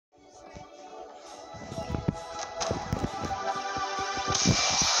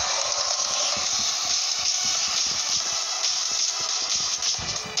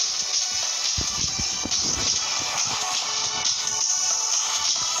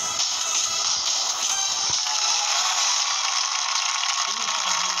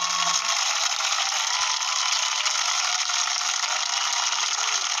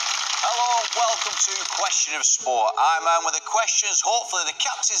to Question of Sport. I'm on with the questions. Hopefully the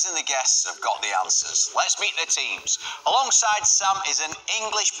captains and the guests have got the answers. Let's meet the teams. Alongside Sam is an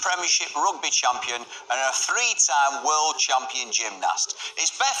English Premiership rugby champion and a three-time world champion gymnast. It's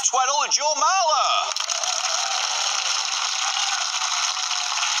Beth Tweddle and Joe Marler.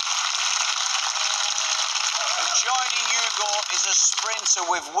 And joining Hugo is a sprinter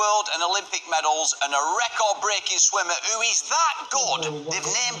with world and Olympic medals and a record-breaking swimmer who is that good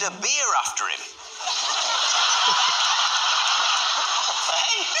they've named a beer after him.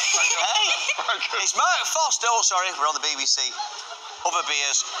 Hey, it's Mark Foster. Oh, sorry, we're on the BBC. Other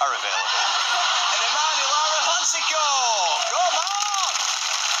beers are available. And Emmanuel Arahansico. Come on.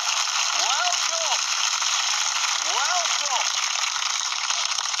 Welcome. Welcome.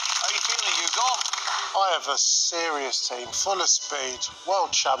 How are you feeling, Hugo? I have a serious team, full of speed,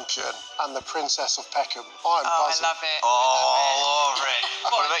 world champion, and the Princess of Peckham. I'm buzzing. I love it. All over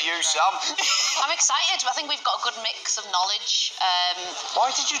it. What about you, Sam? I'm excited. I think we've got a good mix of knowledge. Why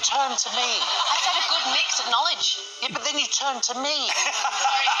did you turn to me? I said a good mix of knowledge. Yeah, but then you turned to me.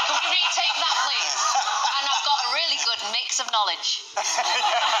 Sorry, can we retake that, please? And I've got a really good mix of knowledge.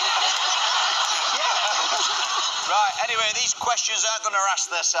 Right, anyway, these questions aren't going to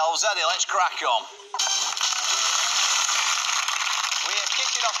ask themselves, are they? Let's crack on. We are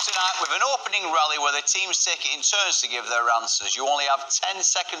kicking off tonight with an opening rally where the teams take it in turns to give their answers. You only have 10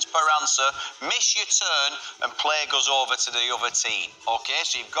 seconds per answer. Miss your turn and play goes over to the other team. OK,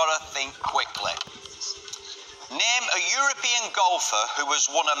 so you've got to think quickly. Name a European golfer who has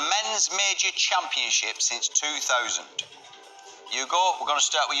won a men's major championship since 2000. Hugo, we're going to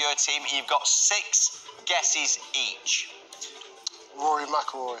start with your team. You've got 6 guesses each. Rory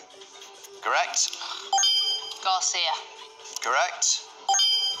McIlroy. Correct? Garcia. Correct?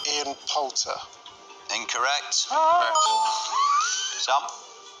 Ian Poulter. Incorrect. Correct. Sam?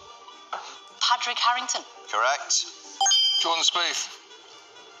 Padraig Harrington. Correct. Jordan Spieth.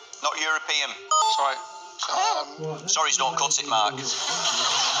 Not European. Sorry. Sorry, don't cut it, Mark.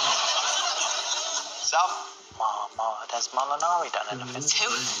 Sam? Has Molinari done anything? Who?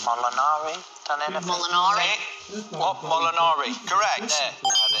 Molinari done anything? Molinari. What? Molinari. Correct. There.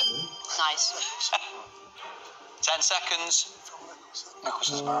 Nice. 10 seconds.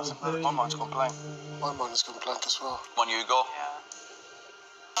 Nicholson's marathon. My mind's gone blank. My mind has gone blank as well. Come on, Hugo.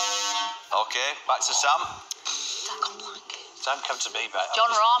 OK, back to Sam. Don't come to me, but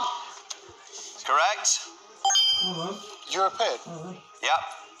John Rahm. Correct? European. Yep.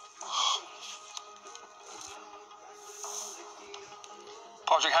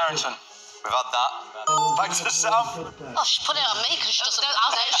 Padraig Harrington. We've had that. Back to Sam. Oh, she put it on me because she doesn't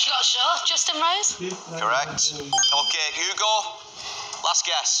have it. She got sure. Justin Rose. Correct. OK, Hugo. Last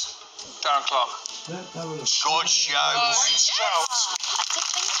guess. Darren Clark. Good shout. I did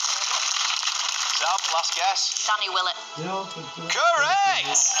think so. Sam, last guess. Danny Willett.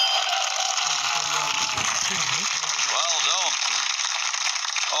 Correct. Well done.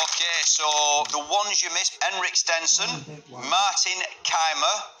 OK, so the ones you missed: Henrik Stenson, Martin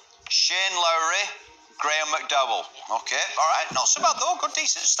Keimer, Shane Lowry, Graham McDowell. OK, all right, not so bad though. Good,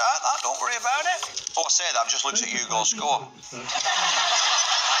 decent start. That, don't worry about it. Oh, I say that, I've just looked at Hugo's score. At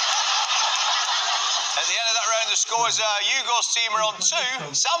the end of that round, the scores are Hugo's team are on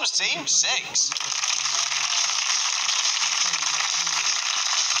 2, Sam's team 6.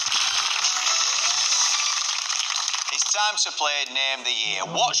 It's time to play Name the Year.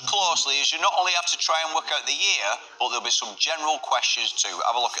 Watch closely as you not only have to try and work out the year, but there'll be some general questions too.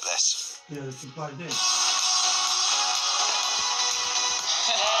 Have a look at this. Yeah, it's a bad day.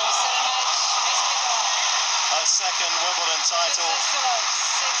 Her second Wimbledon title.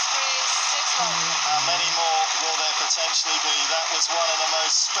 How many more will there potentially be? That was one of the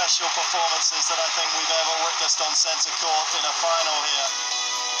most special performances that I think we've ever witnessed on centre court in a final here.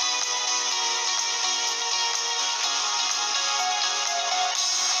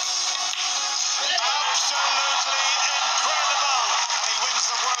 Absolutely incredible. He wins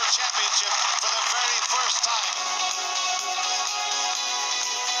the World Championship for the very first time.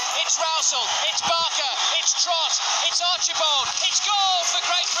 It's Rousel, it's Barker, it's Trott, it's Archibald, it's goal for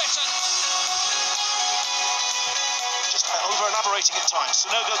Great Britain. Just over elaborating at times.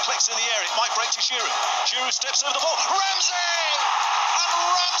 Sonogo clicks in the air. It might break to Giroud. Giroud steps over the ball. Ramsey! And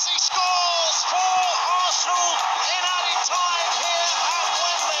Ramsey scores for Arsenal in added time here at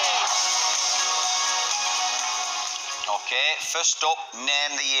Wembley. Okay, first up,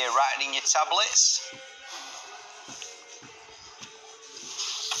 Name the Year. Write it in your tablets.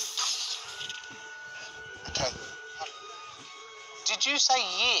 Okay. did you say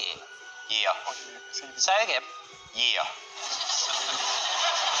year? Year. Say again. Year.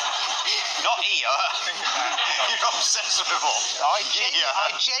 Not ear. You're obsessed with them. I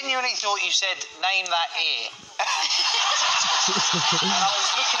genuinely thought you said, name that ear. And I was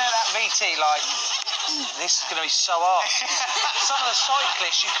looking at that VT like, this is going to be so hard. Some of the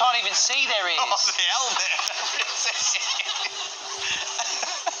cyclists, you can't even see their ears. Oh, the helmet.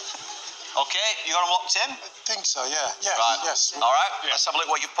 Okay, you got them locked in? I think so, yeah. Yeah, Right. yes. All right, let's have a look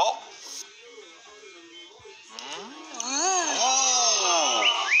what you put.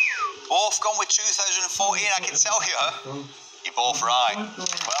 Both gone with 2014, I can tell you. You're both right.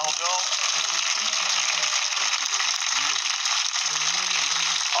 Well done.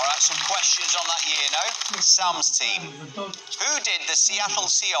 All right, some questions on that year now. Sam's team. Who did the Seattle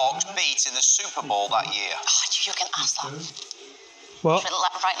Seahawks beat in the Super Bowl that year? Oh, you can ask that. What?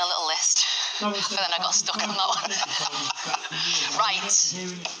 Writing a little list. But then I got stuck on that one. Right.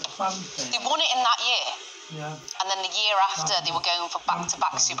 They won it in that year. And then the year after, they were going for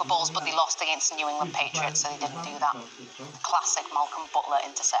back-to-back Super Bowls, but they lost against the New England Patriots, so they didn't do that. Classic Malcolm Butler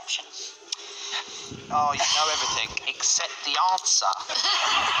interception. Oh, you know everything except the answer.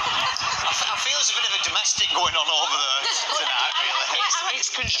 I feel there's a bit of a domestic going on over there tonight, really. It's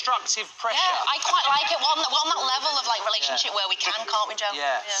constructive pressure. Yeah, I quite like it. We're on that level of like relationship where we can, can't we, Joe?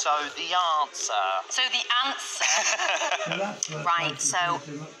 Yeah, so the answer. So the answer. Right, so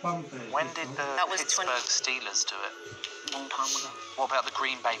When did the That was Pittsburgh Steelers do it? long time ago. What about the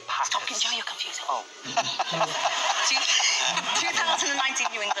Green Bay Packers? Stop, Joe, you're confusing. Oh.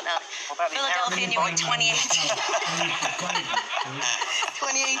 2019 New England early. What about the Philadelphia, New England, 2018.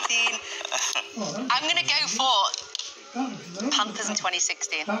 2018. I'm going to go for Panthers in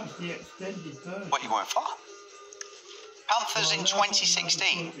 2016. What are you going for? Panthers in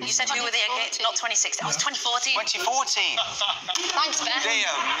 2016. You said who were they against? Not 2016. Oh, it was 2014. 2014. Thanks, Ben.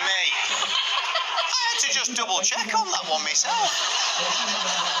 Dear me. I had to just double check on that one myself.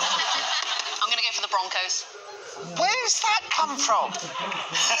 I'm going to go for the Broncos. Where's that come from?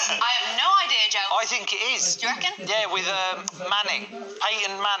 I have no idea, Joe. I think it is. Do you reckon? Yeah, with Manning.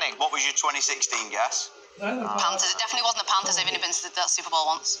 Peyton Manning. What was your 2016 guess? Panthers. It definitely wasn't the Panthers. They've only been to that Super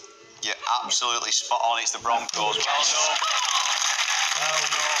Bowl once. You're absolutely spot on. It's the Broncos. Well done. Well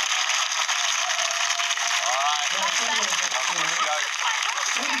done. All right.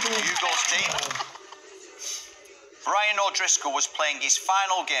 Hugo's team. Brian O'Driscoll was playing his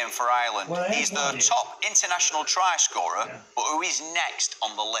final game for Ireland. He's the top international try scorer, but who is next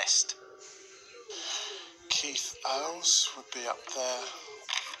on the list? Keith Earls would be up there.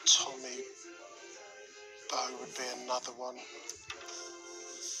 Tommy Bow would be another one.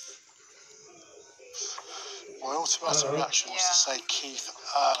 My automatic reaction was to say Keith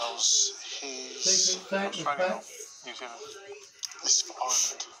Earls. He's Australia, New Zealand. this is for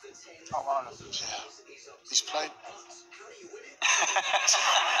Ireland. Oh, Ireland. Yeah. He's played.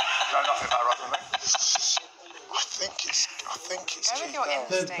 No, nothing about rugby, mate. I think it's Go with Keith your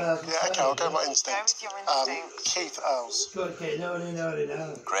Earls. instinct. Yeah, okay, I'll go with my instinct. Go with your instinct. Keith Earls.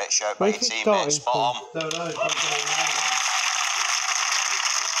 Great shout by your teammate. Spot on.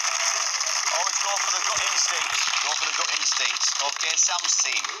 Always go for the gut instincts. Go for the gut instincts. Okay, Sam's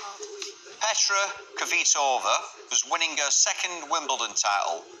team. Petra Kvitova was winning her second Wimbledon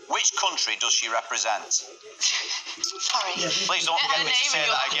title. Which country does she represent? Sorry. Please don't get me to say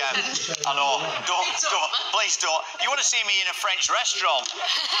that again. I know. Don't. Please don't. You want to see me in a French restaurant?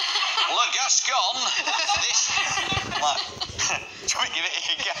 Le Gascon. This. Do we give it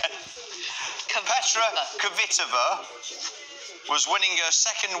again? Petra Kvitova was winning her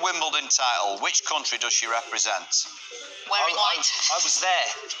second Wimbledon title. Which country does she represent? Wearing white. I was there.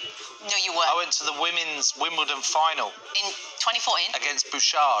 No, you were. I went to the women's Wimbledon final In 2014. against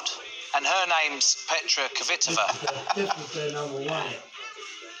Bouchard, and her name's Petra Kvitova.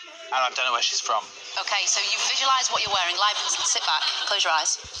 And I don't know where she's from. Okay, so you visualise what you're wearing. Live, sit back, close your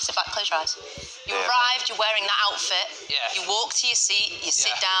eyes. Sit back, close your eyes. You arrived, you're wearing that outfit. Yeah. You walk to your seat, you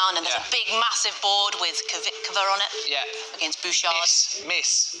sit Yeah. down, and there's Yeah. a big, massive board with Kvitova on it Yeah. against Bouchard.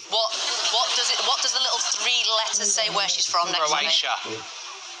 Miss. What does the little three letters say where she's from next to me? Croatia.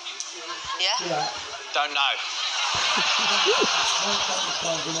 Yeah? Don't know.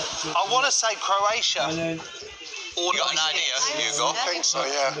 I want to say Croatia. You got an idea, Hugo? I think so,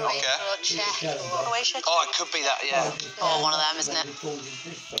 yeah. Okay. Croatia? Oh, it could be that, yeah. Oh, one of them, isn't it?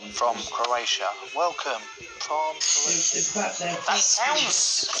 From Croatia. Welcome from Croatia. That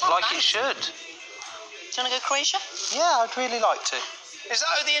sounds like it should. Do you want to go Croatia? Yeah, I'd really like to. Is that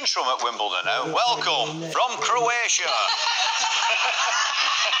how the intro at Wimbledon now? Welcome from Croatia.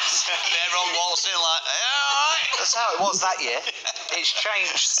 Everyone walks in like, all right. That's how it was that year. It's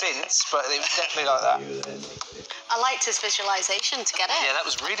changed since, but it was definitely like that. I liked his visualisation to get it. Yeah, that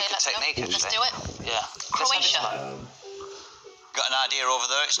was really good let's go. technique, Let's actually. do it. Yeah. Croatia. Got an idea over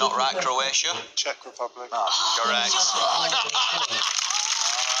there? It's not right, Croatia. Czech Republic. Correct. God.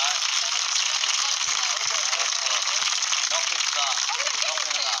 Nothing for that.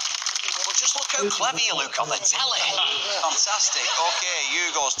 Nothing for that. Well, just look how clever you look on the telly. Fantastic. Okay,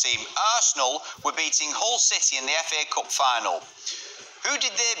 Hugo's team. Arsenal were beating Hull City in the FA Cup final. Who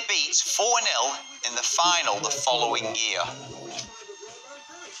did they beat 4-0 in the final the following year?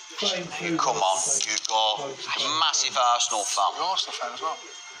 Come on, Hugo. Massive Arsenal fan. You're an Arsenal fan as well.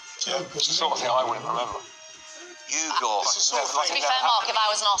 Yeah. It's the sort of thing I wouldn't remember. Hugo. This is sort of To be fair, Mark, if I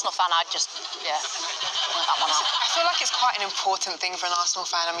was an Arsenal fan, I'd just, want that one out. I feel like it's quite an important thing for an Arsenal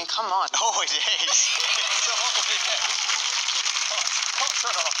fan. I mean, come on. Oh, it is.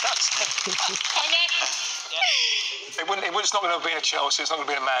 It's not going to have been a Chelsea. It's not going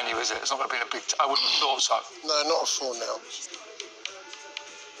to be a Man U, is it? It's not going to be a big. I wouldn't have thought so. No, not a 4-0.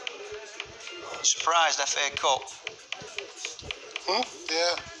 Surprised FA Cup.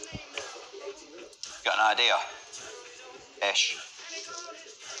 Yeah. Got an idea? Ish.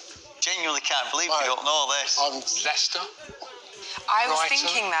 Genuinely can't believe Right. you don't know this. Leicester. I was Brighton.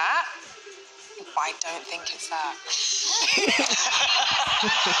 thinking that, but I don't think it's that.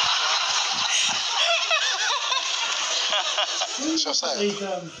 Shall I say it?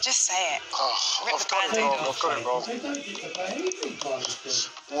 Just say it. Oh, Rip I've the got it Band-Aid wrong. off. I've got it wrong.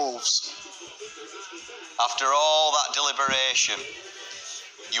 Wolves. After all that deliberation,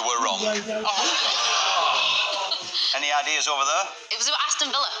 you were wrong. Any ideas over there? It was Aston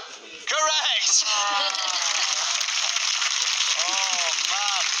Villa. Correct! Oh,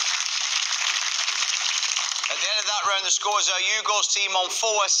 man. At the end of that round, the scores are Hugo's team on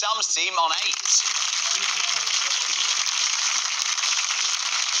 4, Sam's team on 8.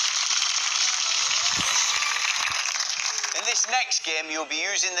 In this next game, you'll be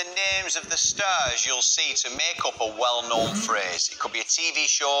using the names of the stars you'll see to make up a well-known phrase. It could be a TV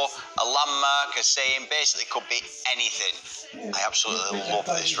show, a landmark, a saying, basically it could be anything. I absolutely love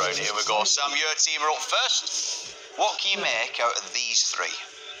this round. Here we go. Sam, your team are up first. What can you make out of these 3?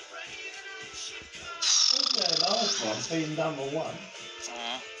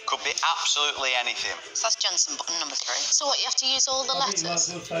 Could be absolutely anything. So that's Jensen Button number 3. So what, you have to use all the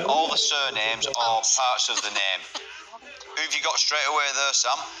letters? All the surnames or parts of the name. Who have you got straight away there,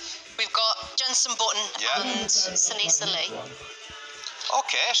 Sam? We've got Jensen Button Yeah. and Sinisa Lee.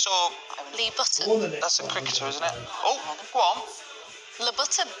 Okay, so Lee Button. That's a cricketer, isn't it? oh, go on. Le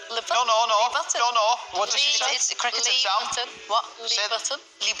Button. No. What did you say? It's a cricketer. Lee Sam. Button. What? Lee Say- Button.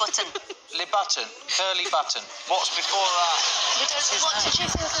 Lee Button. Lee Button. Curly Button. What's before that? What did you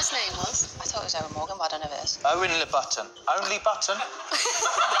think his name was? I thought it was Owen Morgan, but I don't know if it is. Owen Lee Button. Only Button.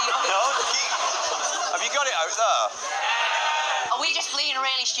 No. Have you got it out there? Are we just being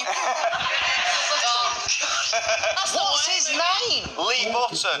really stupid? That's not What's his name? Lee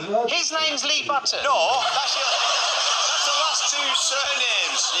Button. His name's Lee Button. No, that's the last 2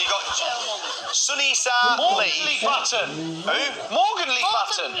 surnames. You got Sunisa Morgan Lee. Lee Button. Who? Morgan Lee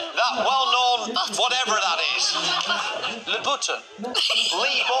Button. That well-known, whatever that is. Le Button.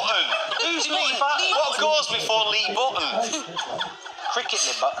 Lee Button. Who's Lee Button? What goes before Lee Button? Cricket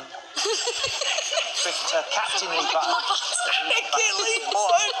Lee Button. Cricketer Captain Lee Button.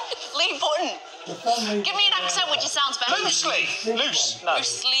 Lee Button. Give me an accent which sounds better. Loose Lee. Loose. No.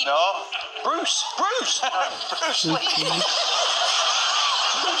 Bruce Lee. No. Bruce. Bruce. Bruce Lee.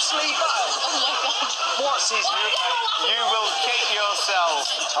 Bruce Lee Button. Oh my god. What's his name? You will kick yourself.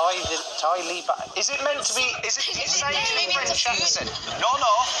 Ty Lee Button. Is it meant to be? Is it saying in Maybe it's a French food. accent? No.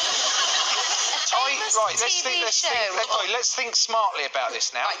 Famous Right. TV show. Let's think smartly about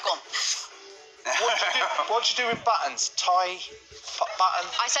this now. Right, go on. What do you do with buttons? Tie, button.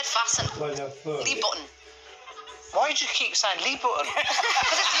 I said fasten. Lee Button. Why do you keep saying Lee Button?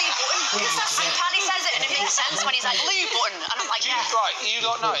 Because it's Lee Button. And Paddy says it and it makes sense when he's like, Lee Button. And I'm like, yeah. Right, you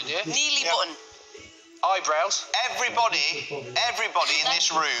lot know it, do you? Lee Button. Eyebrows. Everybody in this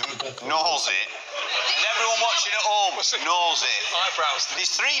room knows it. And everyone watching at home knows it. Eyebrows.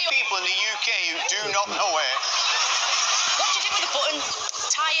 There's 3 people in the UK who do not know it. What do you do with the button?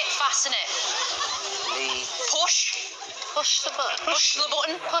 Tie it, fasten it. Lee. Push. Push the button. Push the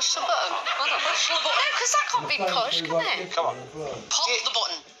button. Push the button. Push the button. No, because that can't be push, can it? Come on. Pop the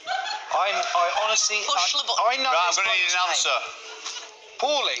button. I honestly. Push the button. I know. Right, I'm this going to need an bloke's answer. name.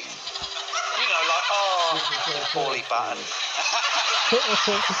 Paulie. You know, like, Paulie Button.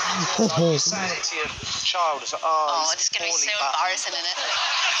 Like you're saying it to your child. It's like, Oh, it's going to be Paulie so Button. embarrassing, isn't it?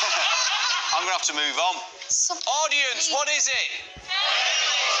 I'm going to have to move on. Audience, what is it?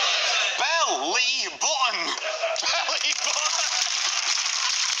 Belly button. Belly button.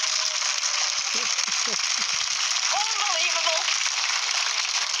 Unbelievable.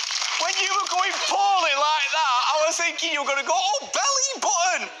 When you were going poorly like that, I was thinking you were going to go, oh, belly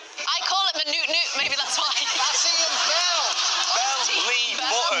button. I call it my newt. Maybe that's why. That's Ian Bell. Belly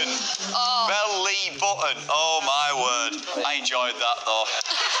button. Oh. Belly button. Oh, my word. I enjoyed that, though.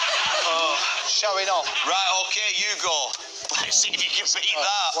 Oh. Showing off. Right, okay, you go. Let's see if you can beat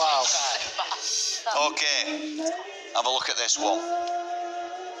that. Wow. Okay, have a look at this one.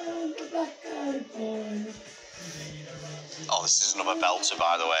 Oh, this is another belter,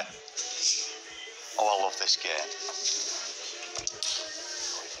 by the way. Oh, I love this game.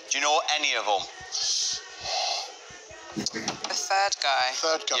 Do you know any of them? The third guy.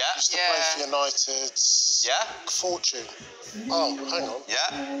 Third guy Yeah. used to play for United's Yeah? Fortune. Oh, hang on. Yeah?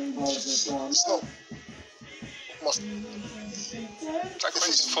 It's not. Must, Like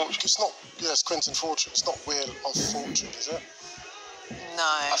Quentin Fortune. it's not. Yes, Quentin Fortune. It's not Wheel of Fortune, is it? No.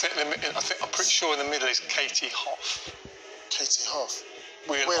 I think I'm pretty sure in the middle is Katie Hoff. Katie Hoff.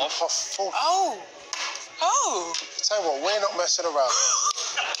 Wheel Wheel Hoff. Hoff Fortune. Oh. Oh. Tell you what, we're not messing around. 10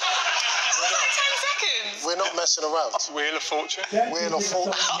 seconds. We're not messing around. Wheel of Fortune. Wheel of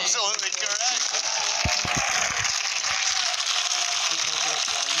Fortune. Absolutely correct.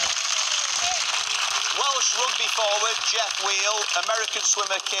 Welsh rugby forward Jeff Wheel, American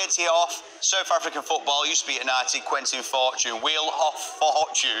swimmer Katie Hoff, South African football used to be at United Quentin Fortune, Wheel Hoff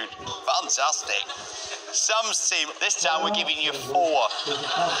Fortune. Fantastic. Sam's team, this time we're giving you 4.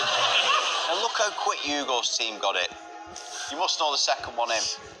 And look how quick Hugo's team got it. You must know the second one in.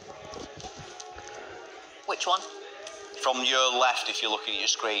 Which one? From your left if you're looking at your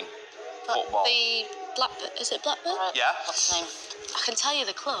screen. Football. The Blackburn. Is it Blackburn? Yeah. What's his name? I can tell you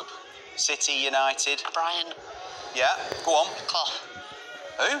the club. City United. Brian Yeah, go on. Clough.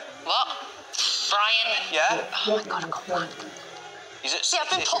 Who? What? Brian. Yeah. Oh my God, I got blank. Is it See, I've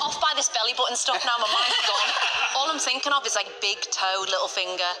been City? put off by this belly button stuff now. My mind's gone. All I'm thinking of is like big toe, little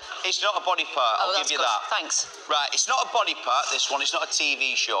finger. It's not a body part, I'll that's give you good. that. Thanks. Right, it's not a body part, this one. It's not a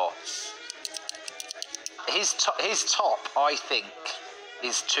TV show. His top, I think,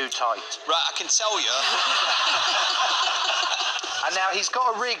 is too tight. Right, I can tell you. And now he's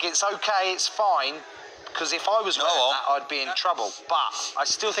got a rig, it's okay, it's fine. Because if I was wearing that, I'd be in trouble. But I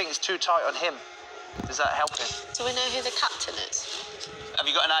still think it's too tight on him. Does that help him? Do we know who the captain is? Have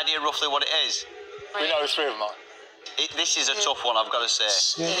you got an idea roughly what it is? We know 3 of them are. This is a tough one, I've got to say.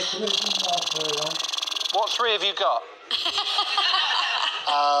 What 3 have you got?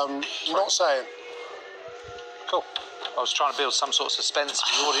 Not saying. Cool. I was trying to build some sort of suspense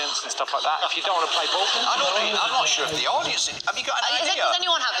for the audience and stuff like that. If you don't want to play ball, I'm not sure if the audience... Have you got an idea? Does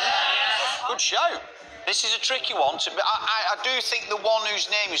anyone have it? Good show. This is a tricky one. I do think the one whose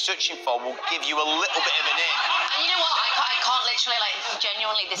name you're searching for will give you a little bit of an in. And you know what? I can't literally, like,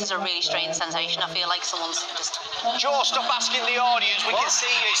 genuinely, this is a really strange sensation. I feel like someone's just... Joe, stop asking the audience. We can see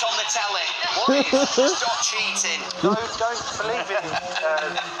you. It's on the telly. Stop cheating. no, don't believe it.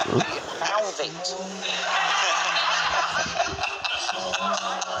 He found it.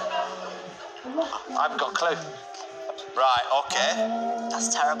 I haven't got a clue. Right, okay. That's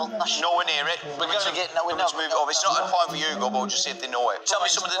terrible. Nowhere near it. We're going to get... Let's move it over. It's not a point for you, but we'll just see if they know it. Tell me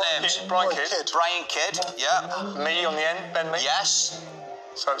some of the names. Brian Kidd. Brian Kidd, yeah. Me on the end, Ben Me. Yes.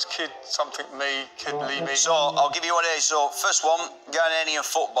 So it's Kidd, something me, Kidd, Lee, me. So, I'll give you what it is. So, first one, Ghanaian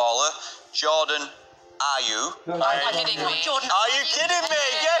footballer, Jordan Ayew. Are you kidding me? Jordan. Are you kidding me?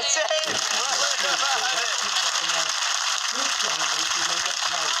 Get it!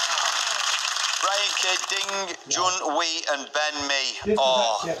 Brian Kidd, Ding Junhui and Ben Mee.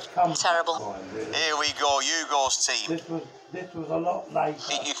 Oh, Terrible. here we go. Hugo's team. This was a lot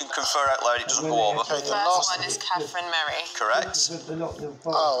later. You can confer out loud, it doesn't go over. Okay, the First last one is Catherine Merry. Correct.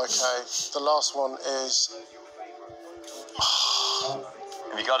 Oh, okay. The last one is.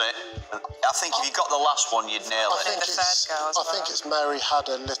 Have you got it? I think if you got the last one, you'd nail I it. think the third girl as I think it's Mary Had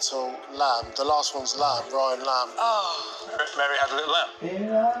a Little Lamb. The last one's Lamb, Ryan Lamb. Oh. Mary Had a Little Lamb.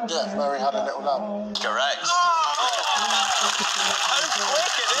 Yeah, Mary Had a Little Lamb. Correct. How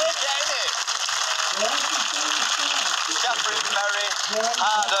quick are they getting it? Catherine Merry,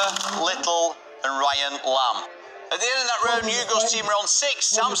 Harder, Little, and Ryan Lamb. At the end of that round, Hugo's team are on 6,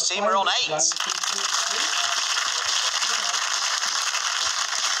 Sam's team are on 8.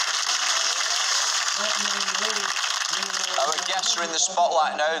 Our guests are in the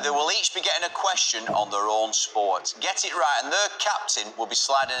spotlight now. They will each be getting a question on their own sport. Get it right, and their captain will be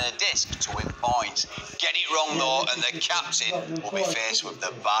sliding a disc to win points. Get it wrong, though, and the captain will be faced with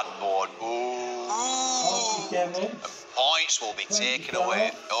the bad board. Ooh. And points will be taken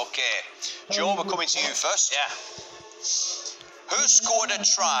away. Okay. Joe, we're coming to you first. Yeah. Who scored a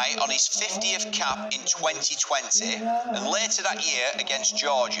try on his 50th cap in 2020 and later that year against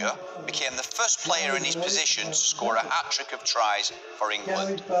Georgia became the first player in his position to score a hat-trick of tries for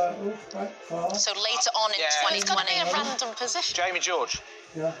England? So later on in 2020. It's got to be a random position. Jamie George.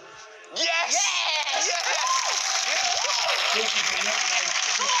 Yeah. Yes! Yes!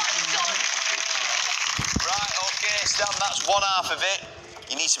 Right, okay, Stan, that's one half of it.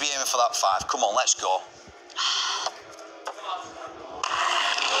 You need to be aiming for that 5. Come on, let's go.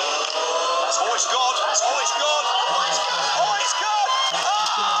 Oh, it's good. Oh, it's good. Oh, it's good.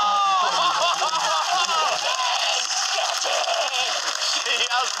 She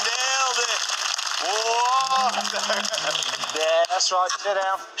has nailed it. Whoa. Yeah, that's right. Sit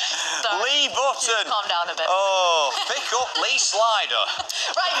down. Lee Button. Calm down a bit. Oh, pick up Lee Slider.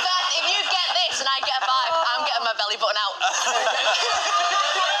 Right, Beth, if you get this and I get a 5, I'm getting my belly button out.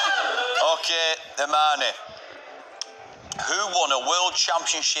 Okay, Imani. Who won a World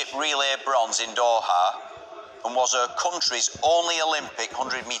Championship relay bronze in Doha and was her country's only Olympic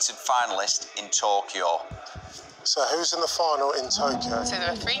 100-metre finalist in Tokyo? So who's in the final in Tokyo? So there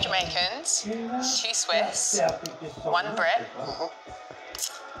were 3 Jamaicans, 2 Swiss, 1 Brit,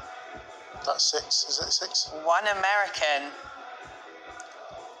 That's 6. Is it 6? 1 American.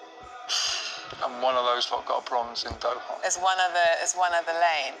 And one of those lot got a bronze in Doha. There's one other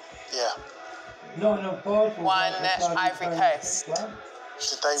lane. Yeah. 1 Ivory Coast.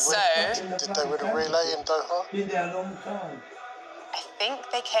 Did they win a relay in Doha? Been there a long time. I think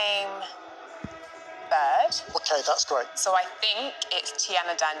they came 3rd. Okay, that's great. So I think it's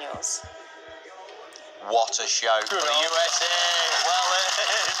Tiana Daniels. What a shout for the USA. Well in.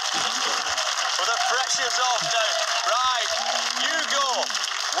 But the pressure's off now. Right, Hugo,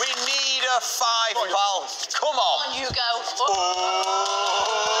 we need a 5, pal. Come on. On you go.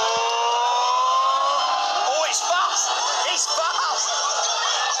 Oh, it's fast. It's fast.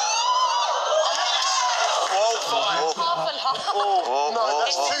 Whoa. Half and half. No,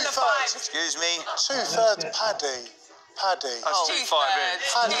 that's It's in the 2/3. Excuse me. 2/3 Paddy. That's 2-5 in.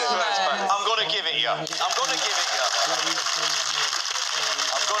 Paddy. I'm going to give it you. I'm going to give it you.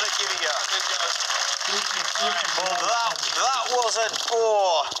 I'm going to give it you. But that was a...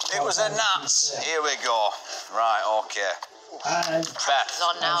 Oh, it was a nuts. Here we go. Right, okay. Beth,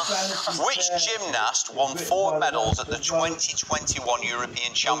 On now. which gymnast won 4 medals at the 2021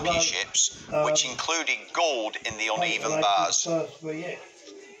 European Championships, which included gold in the uneven bars? That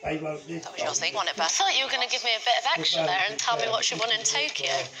was your thing, wasn't it, Beth? I thought you were going to give me a bit of extra there and tell me what she won in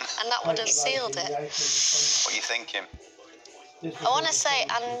Tokyo, and that would have sealed it. What are you thinking? I want to say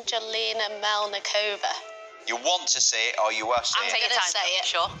Angelina Melnikova. You want to say it or you are saying I'm going to say it.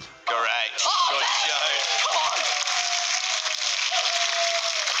 Sure. Correct. Oh, Good shout. come on.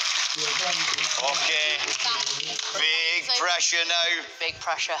 Okay. Big pressure now. Big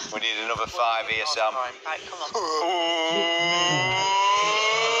pressure. We need another 5 here, Sam. Right, come on. Oh,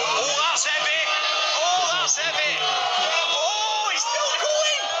 that's heavy. Oh, that's heavy. Oh, he's still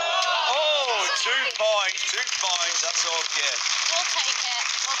going. Oh, 2 points. 2 points. That's okay. We'll take it.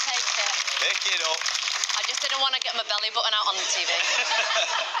 We'll take it. Pick it up. I just didn't want to get my belly button out on the TV.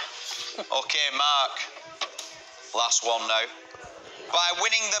 Okay, Mark. Last one now. By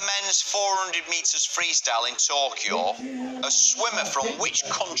winning the men's 400 metres freestyle in Tokyo, a swimmer from which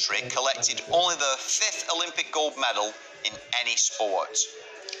country collected only the 5th Olympic gold medal in any sport?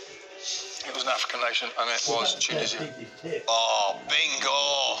 It was an African nation, and it was Tunisia. Oh,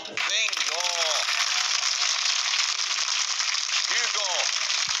 bingo! Bingo! Hugo.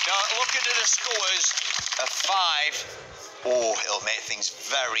 Now, looking at the scores, a 5. Oh, it'll make things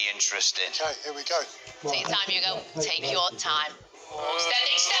very interesting. Okay, here we go. Take your time, Hugo. Take your time.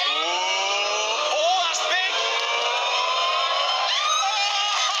 Steady, steady. Oh, that's big!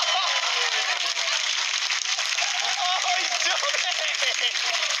 Oh, he's done it!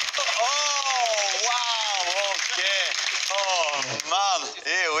 Oh, wow, okay. Oh, man,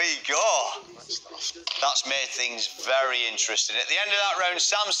 here we go. That's made things very interesting. At the end of that round,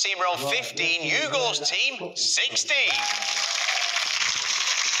 Sam's team are on 15, Hugo's team, 16.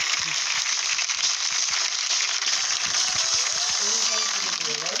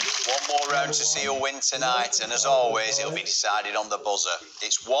 One more round to see who wins tonight, and as always, it'll be decided on the buzzer.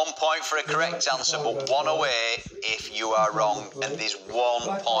 It's 1 point for a correct answer, but 1 away if you are wrong, and there's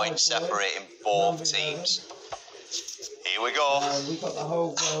 1 point separating both teams. Here we go. We got the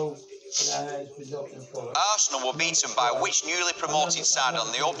whole world in our hands with Nottingham Forest. Arsenal were beaten by which newly promoted side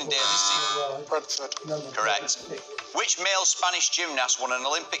on the opening day of the season? Brentford. Correct. Which male Spanish gymnast won an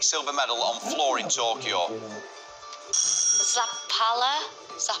Olympic silver medal on floor in Tokyo?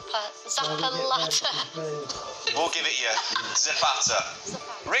 Zapalata. We'll give it you. Zapata.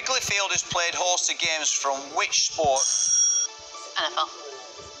 Wrigley Field has played host to games from which sport? NFL.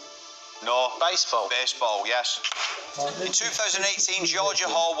 No. Baseball. Baseball, yes. In 2018, Georgia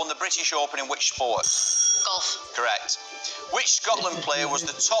Hall won the British Open in which sport? Golf. Correct. Which Scotland player was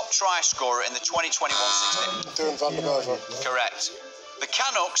the top try scorer in the 2021-16? Doing Van der Merwe. Correct. The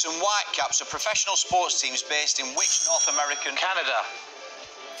Canucks and Whitecaps are professional sports teams based in which North American... Canada.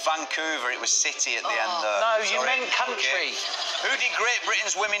 Vancouver, it was city at the end there. No, you Sorry. meant country. Okay. Who did Great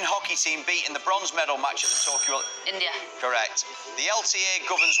Britain's women hockey team beat in the bronze medal match at the Tokyo... India. Correct. The LTA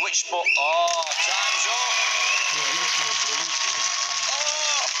governs which sport... Oh, time's up.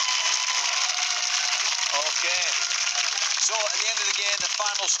 Oh. Okay. So, at the end of the game, the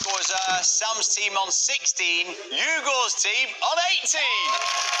final scores are Sam's team on 16, Hugo's team on 18.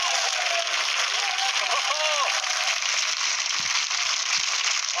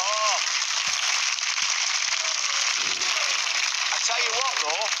 Oh. I tell you what,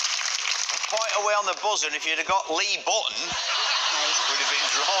 though, a point away on the buzzer, and if you'd have got Lee Button, would have been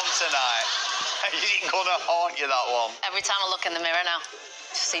drawn tonight. He ain't gonna haunt you, that one. Every time I look in the mirror now,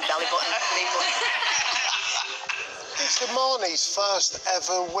 just see belly button. Belly button. It's Imani's first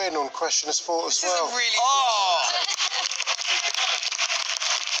ever win on Question of Sport as well. Really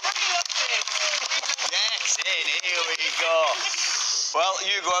Yes, here we go. Well,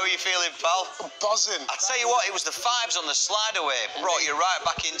 Hugo, how are you feeling, pal? I'm buzzing. I tell you what, it was the fives on the slide away brought you right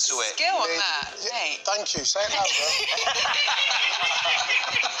back into it. skill on that, Yeah, mate. thank you. Say it louder. You're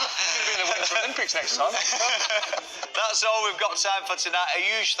going to be in the Winter Olympics next time. That's all we've got time for tonight. A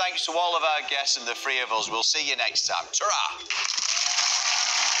huge thanks to all of our guests and the three of us. We'll see you next time. Ta-ra!